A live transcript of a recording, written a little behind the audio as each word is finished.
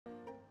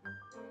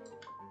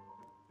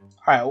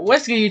Alright,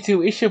 what's good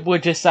YouTube? It's your boy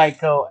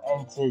JSYCHO,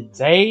 and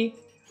today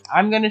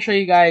I'm gonna show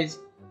you guys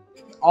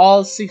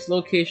all 6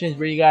 locations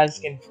where you guys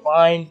can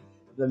find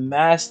the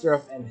master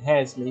of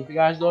enhancement. If you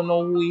guys don't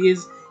know who he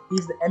is,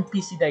 he's the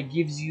NPC that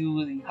gives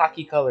you the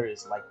hockey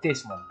colors, like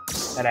this one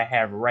that I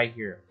have right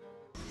here.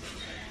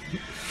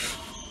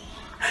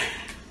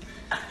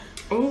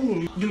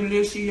 Oh,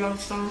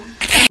 delicious.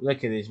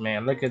 Look at this,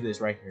 man. Look at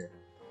this right here.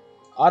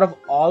 Out of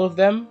all of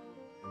them,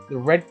 the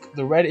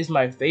red is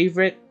my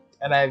favorite,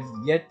 and I've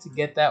yet to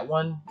get that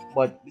one,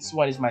 but this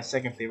one is my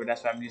second favorite.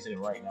 That's why I'm using it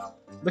right now.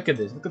 Look at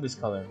this. Look at this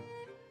color.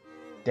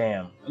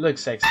 Damn, it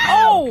looks sexy.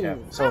 Oh!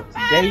 Okay. So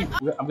today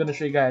I'm gonna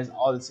show you guys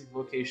all the 6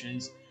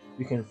 locations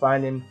you can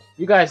find him.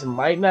 You guys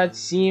might not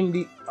see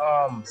him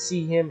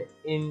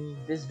in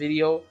this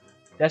video.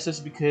 That's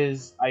just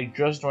because I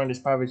just joined this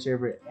private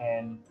server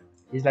and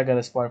he's not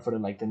gonna spawn for the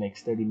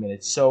next 30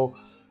 minutes. So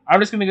I'm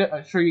just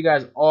gonna show you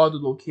guys all the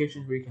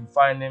locations where you can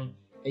find him,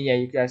 and yeah,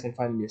 you guys can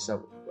find him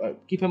yourself.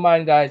 Keep in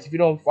mind, guys, if you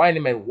don't find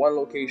him at one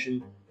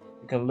location,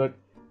 you can look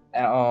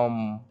at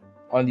on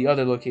the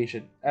other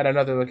location, at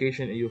another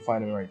location, and you'll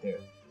find him right there.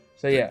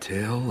 So yeah. The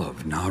Tale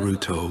of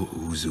Naruto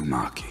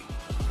Uzumaki.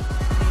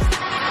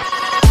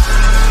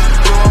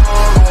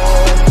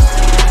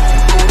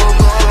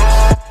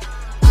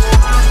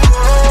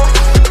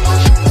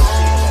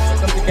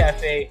 Come to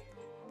cafe,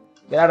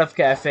 get out of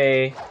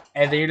cafe,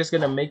 and then you're just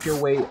gonna make your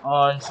way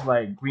on to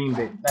like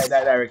Greenbit,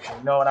 that direction.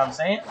 You know what I'm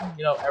saying?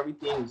 You know,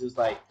 everything is just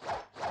like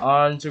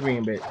on to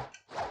Greenbit.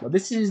 But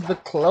this is the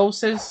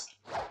closest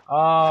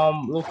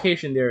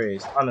location there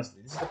is.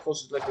 Honestly, this is the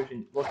closest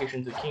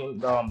location to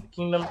the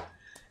kingdom,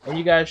 and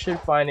you guys should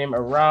find him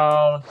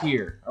around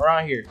here,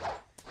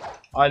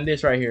 on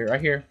this right up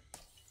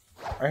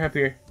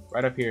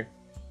here.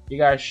 You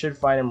guys should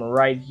find him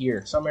right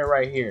here, somewhere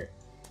right here.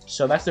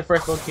 So that's the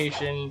first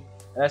location.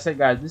 As I said,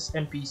 guys, this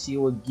NPC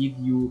will give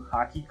you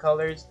hockey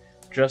colors,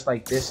 just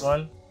like this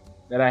one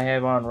that I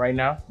have on right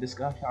now. This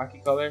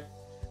hockey color.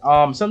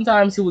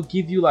 Sometimes he will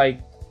give you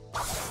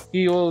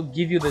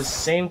the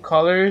same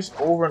colors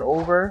over and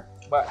over,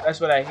 but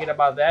that's what I hate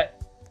about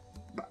that.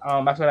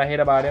 That's what I hate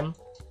about him.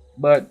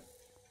 But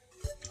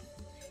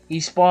he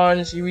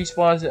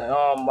respawns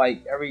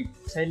like every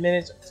 10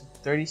 minutes,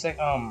 30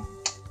 seconds,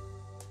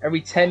 every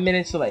 10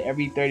 minutes to like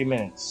every 30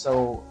 minutes.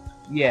 So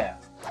yeah.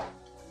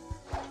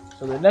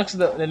 So the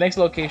next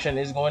location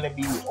is going to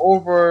be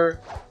over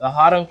the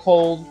hot and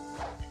cold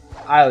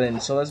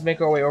island. So let's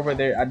make our way over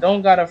there. I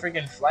don't got a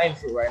freaking flying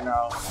fruit right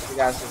now. You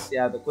guys can see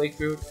I have the quake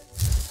fruit.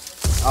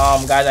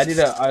 Guys, I did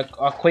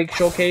a quake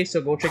showcase,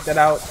 so go check that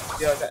out.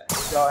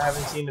 If y'all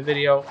haven't seen the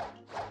video,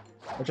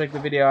 go check the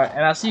video out.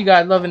 And I see you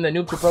guys loving the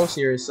Noob to Pro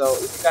series. So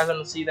if you guys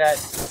want to see that,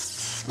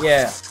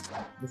 yeah,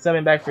 it's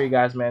coming back for you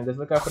guys, man. Just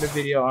look out for the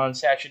video on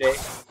Saturday.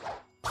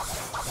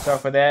 Look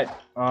out for that.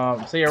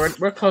 So yeah,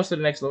 we're close to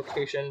the next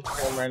location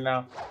right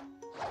now.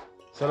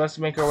 So let's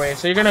make our way.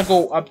 So you're gonna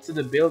go up to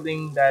the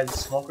building that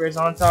Smoker is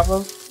on top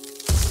of,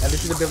 and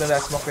this is the building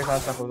that Smoker is on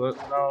top of.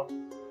 No,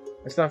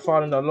 let's not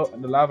fall in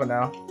the lava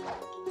now.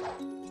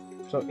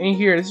 So in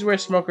here, this is where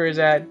Smoker is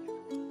at.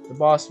 The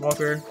boss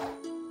Smoker.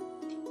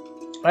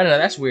 I don't know.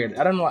 That's weird.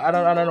 I don't know. I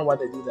don't know why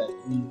they do that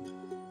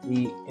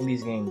in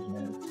these games,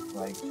 man.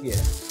 Like, yeah.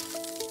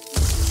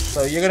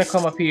 So you're gonna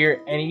come up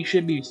here, and you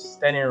should be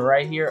standing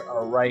right here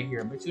or right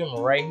here. Between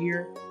right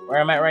here, where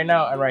I'm at right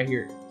now, and right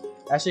here.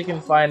 That's so you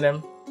can find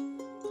them.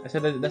 I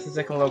said that's the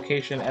second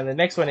location, and the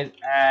next one is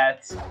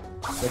at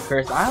the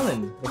Cursed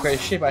Island, the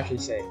Cursed Ship, I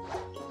should say.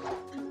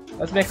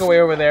 Let's make our way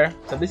over there.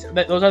 So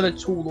those are the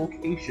 2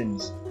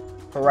 locations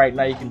for right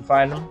now. You can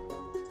find them.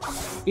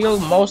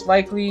 He'll most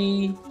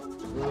likely,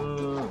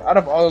 out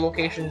of all the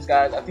locations,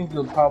 guys, I think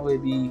he'll probably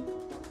be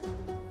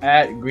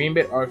at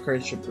Greenbit or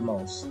Cursed Ship the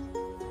most.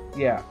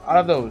 Yeah, out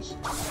of those.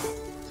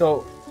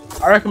 So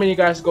I recommend you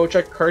guys go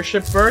check Cursed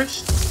Ship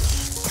first.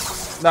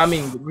 No, I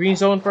mean Green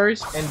Zone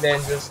first, and then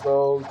just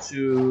go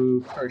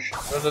to Cursed Ship.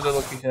 Those are the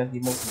locations that he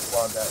mostly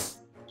spawns at.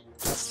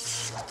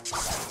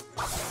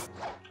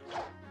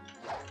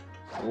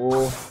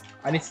 Oh,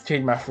 I need to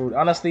change my fruit.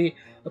 Honestly,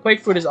 the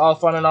quake fruit is all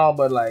fun and all,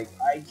 but like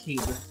I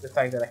hate the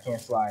fact that I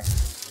can't fly.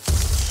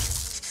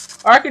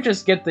 Or I could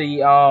just get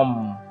the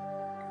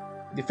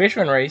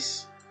fisherman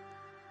race.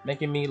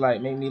 Making me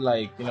like,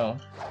 you know,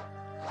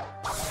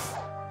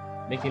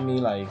 making me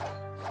like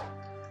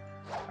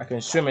I can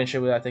swim and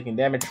shit without taking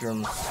damage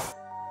from,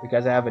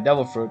 because I have a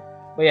devil fruit.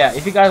 But yeah,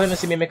 if you guys want to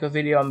see me make a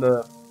video on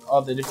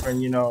all the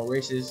different, you know,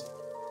 races,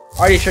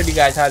 I already showed you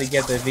guys how to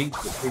get the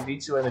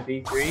V2 and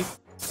the V3.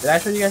 Did I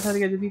show you guys how to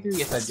get the V3?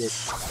 Yes, I did.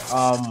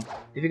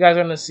 If you guys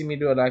want to see me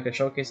do like a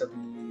showcase of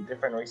the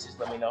different races,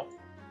 let me know.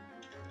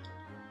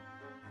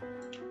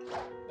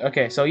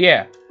 Okay, so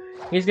yeah.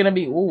 He's gonna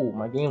be, ooh,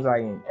 my game's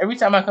lagging. Every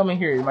time I come in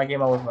here, my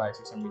game always lags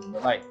for some reason.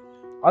 But like,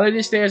 under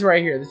these stairs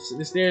right here, the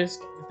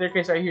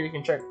staircase right here, you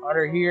can check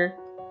under here.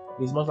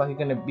 He's most likely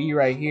gonna be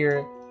right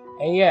here.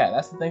 And yeah,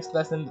 that's the next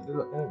location.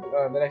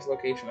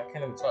 I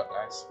can't even talk,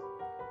 guys.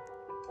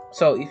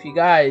 So if you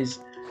guys,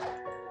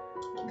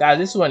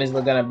 this one is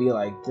gonna be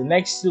like the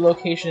next 2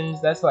 locations.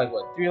 That's like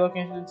what, 3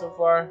 locations so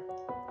far?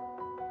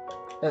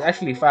 There's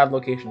actually 5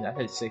 locations. I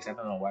said 6. I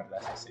don't know why did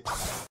I say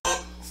 6.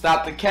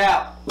 Stop the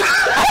cap. Stop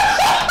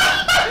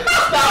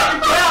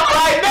the cap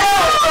right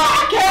now.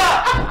 Stop the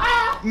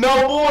cap.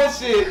 No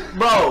bullshit,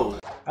 bro.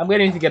 I'm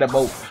getting to get a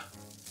boat.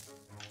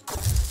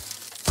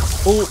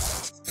 Ooh.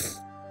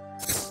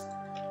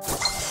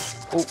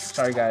 Oh,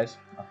 sorry guys.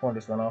 My phone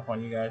just went off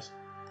on you guys.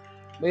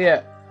 But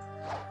yeah.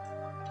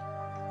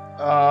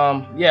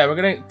 Yeah, we're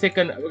gonna take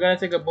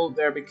a boat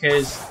there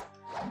because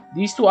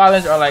these 2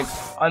 islands are like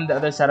on the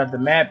other side of the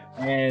map,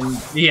 and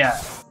yeah,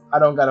 I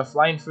don't got a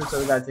flying fruit, so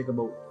we gotta take a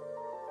boat.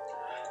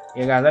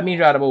 Yeah, guys, let me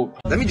drive the boat.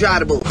 Let me drive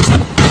the boat.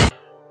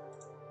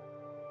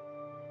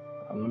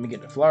 Let me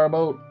get the flower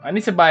boat. I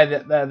need to buy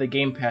the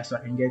game pass so I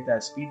can get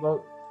that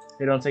speedboat.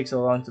 It don't take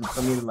so long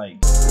for me to like.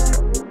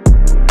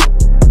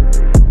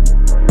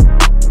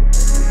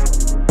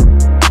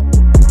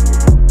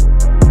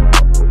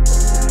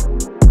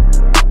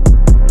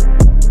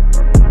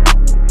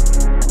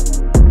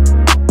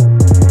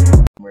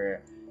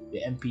 Where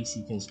the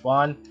NPC can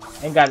spawn.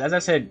 And guys, as I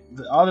said,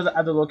 all of the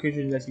other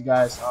locations that you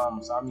guys saw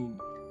me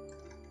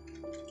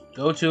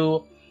go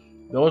to,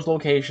 those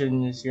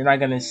locations, you're not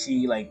gonna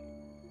see like.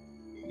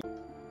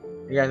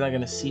 You guys are not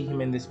gonna see him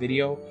in this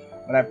video,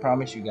 but I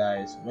promise you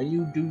guys, when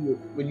you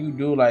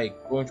do like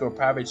go into a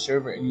private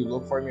server and you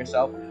look for him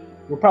yourself,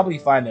 you'll probably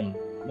find him.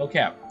 No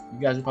cap, you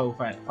guys will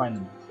probably find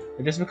him.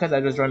 But just because I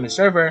just joined the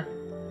server,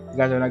 you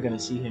guys are not gonna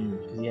see him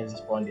because he hasn't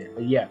spawned yet.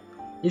 But yeah,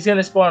 he's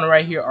gonna spawn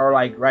right here or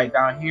like right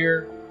down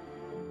here,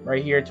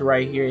 right here to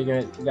right here. You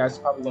guys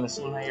are probably gonna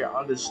see him right here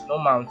on the snow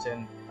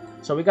mountain.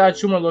 So we got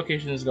 2 more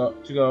locations to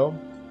go.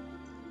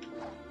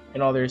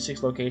 In all, there's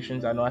 6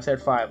 locations. I know I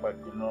said 5, but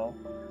you know.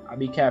 I'll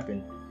be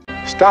capping.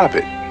 Stop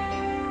it.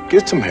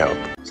 Get some help.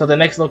 So the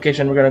next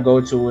location we're gonna go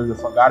to is the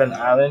Forgotten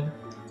Island.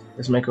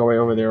 Let's make our way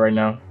over there right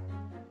now.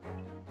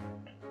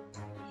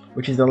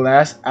 Which is the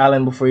last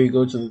island before you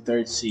go to the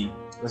 3rd sea.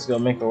 Let's go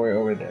make our way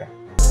over there.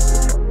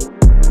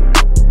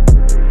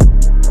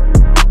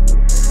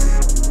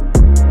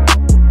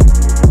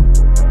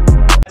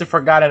 The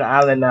Forgotten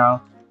Island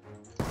now.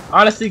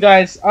 Honestly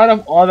guys, out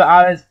of all the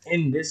islands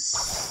in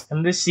this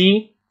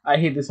sea, I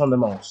hate this one the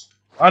most.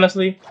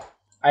 Honestly,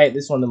 I hate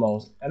this one the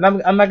most, and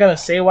I'm not gonna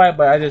say why,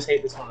 but I just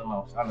hate this one the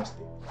most,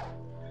 honestly.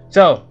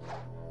 So,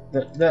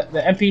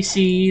 the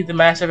NPC, the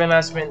massive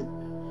enhancement,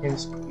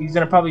 he's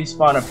gonna probably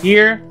spawn up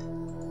here.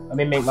 Let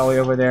me make my way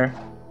over there.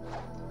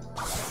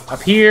 Up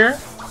here.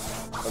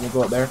 Let me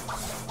go up there.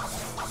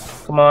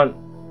 Come on.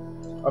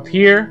 Up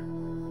here,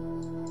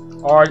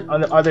 or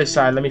on the other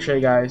side. Let me show you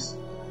guys.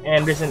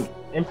 And there's an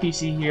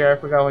NPC here. I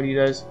forgot what he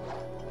does.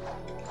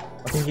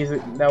 I think he's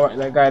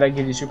that guy that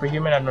gives you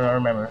superhuman. I don't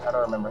remember.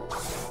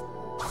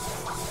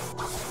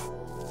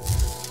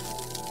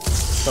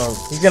 So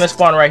he's gonna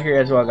spawn right here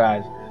as well,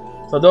 guys.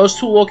 So those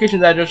 2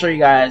 locations I just showed you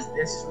guys,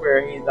 this is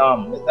where he's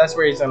that's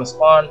where he's gonna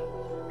spawn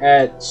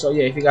at. So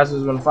yeah, if you guys are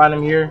gonna find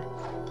him here,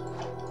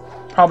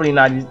 probably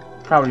not,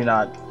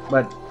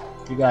 but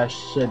you guys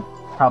should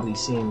probably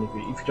see him if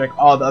you check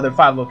all the other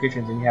 5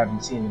 locations and you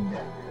haven't seen him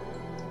there.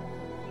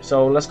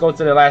 So let's go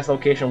to the last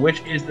location,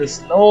 which is the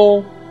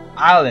Snow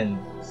Island.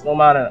 Snow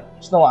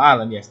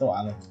Island.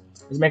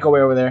 Let's make our way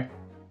over there.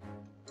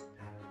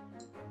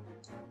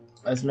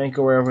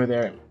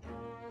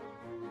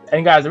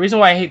 And guys, the reason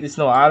why I hate the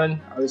Snow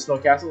Island or the Snow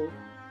Castle,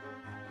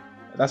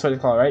 that's what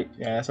it's called, right?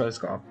 Yeah, that's what it's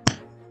called.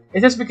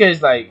 It's just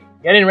because like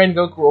getting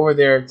Rengoku over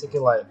there take a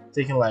lot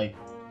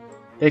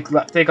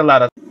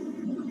of.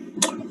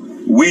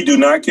 We do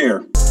not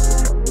care.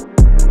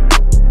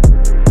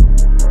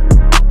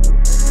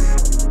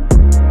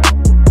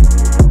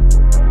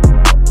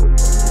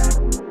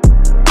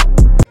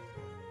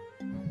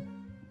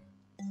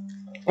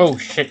 Oh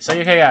shit! So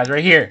okay, guys,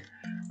 right here,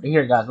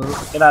 guys.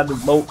 Let's get out of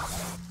the boat.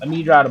 Let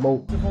me drive the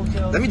boat.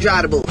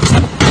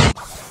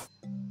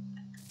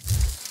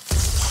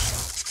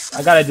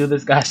 I gotta do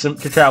this, guys, to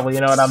travel. You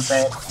know what I'm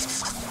saying?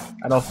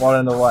 I don't fall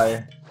in the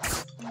water.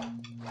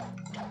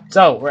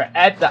 So we're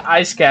at the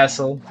ice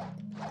castle.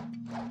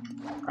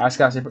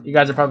 You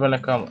guys are probably gonna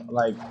come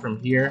like from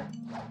here.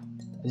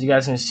 As you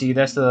guys can see,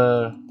 that's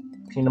the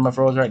Kingdom of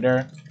Rose right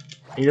there.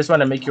 You just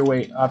want to make your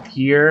way up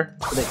here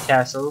to the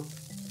castle.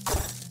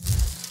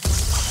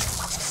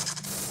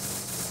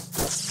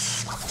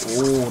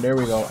 Oh, there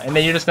we go. And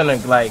then you're just gonna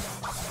like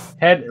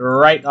head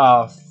right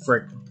off.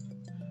 Frick.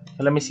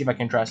 So let me see if I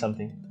can try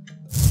something.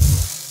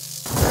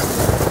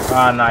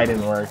 Ah, no, it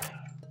didn't work.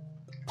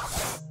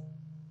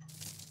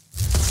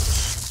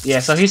 Yeah,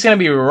 so he's gonna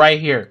be right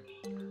here,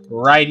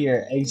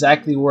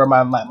 exactly where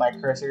my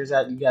cursor is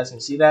at. You guys can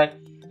see that.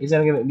 He's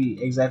gonna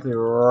be exactly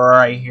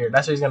right here.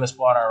 That's where he's gonna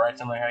spawn out, right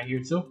somewhere right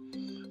here too.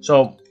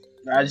 So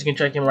as you can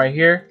check him right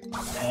here,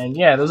 and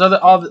yeah, those are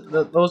all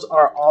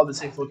the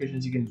 6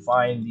 locations you can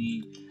find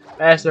the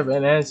massive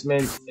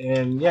enhancement.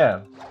 And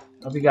yeah,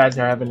 hope you guys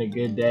are having a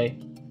good day.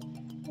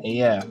 And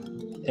yeah,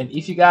 and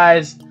if you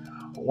guys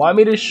want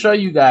me to show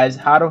you guys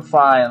how to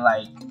find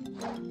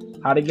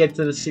how to get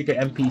to the secret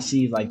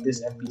NPCs like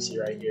this NPC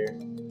right here,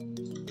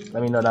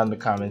 let me know down in the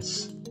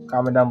comments.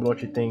 Comment down below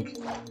what you think.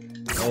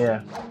 And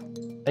yeah,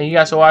 Thank you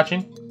guys for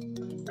watching.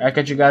 I'll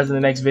catch you guys in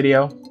the next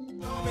video.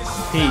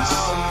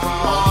 Peace.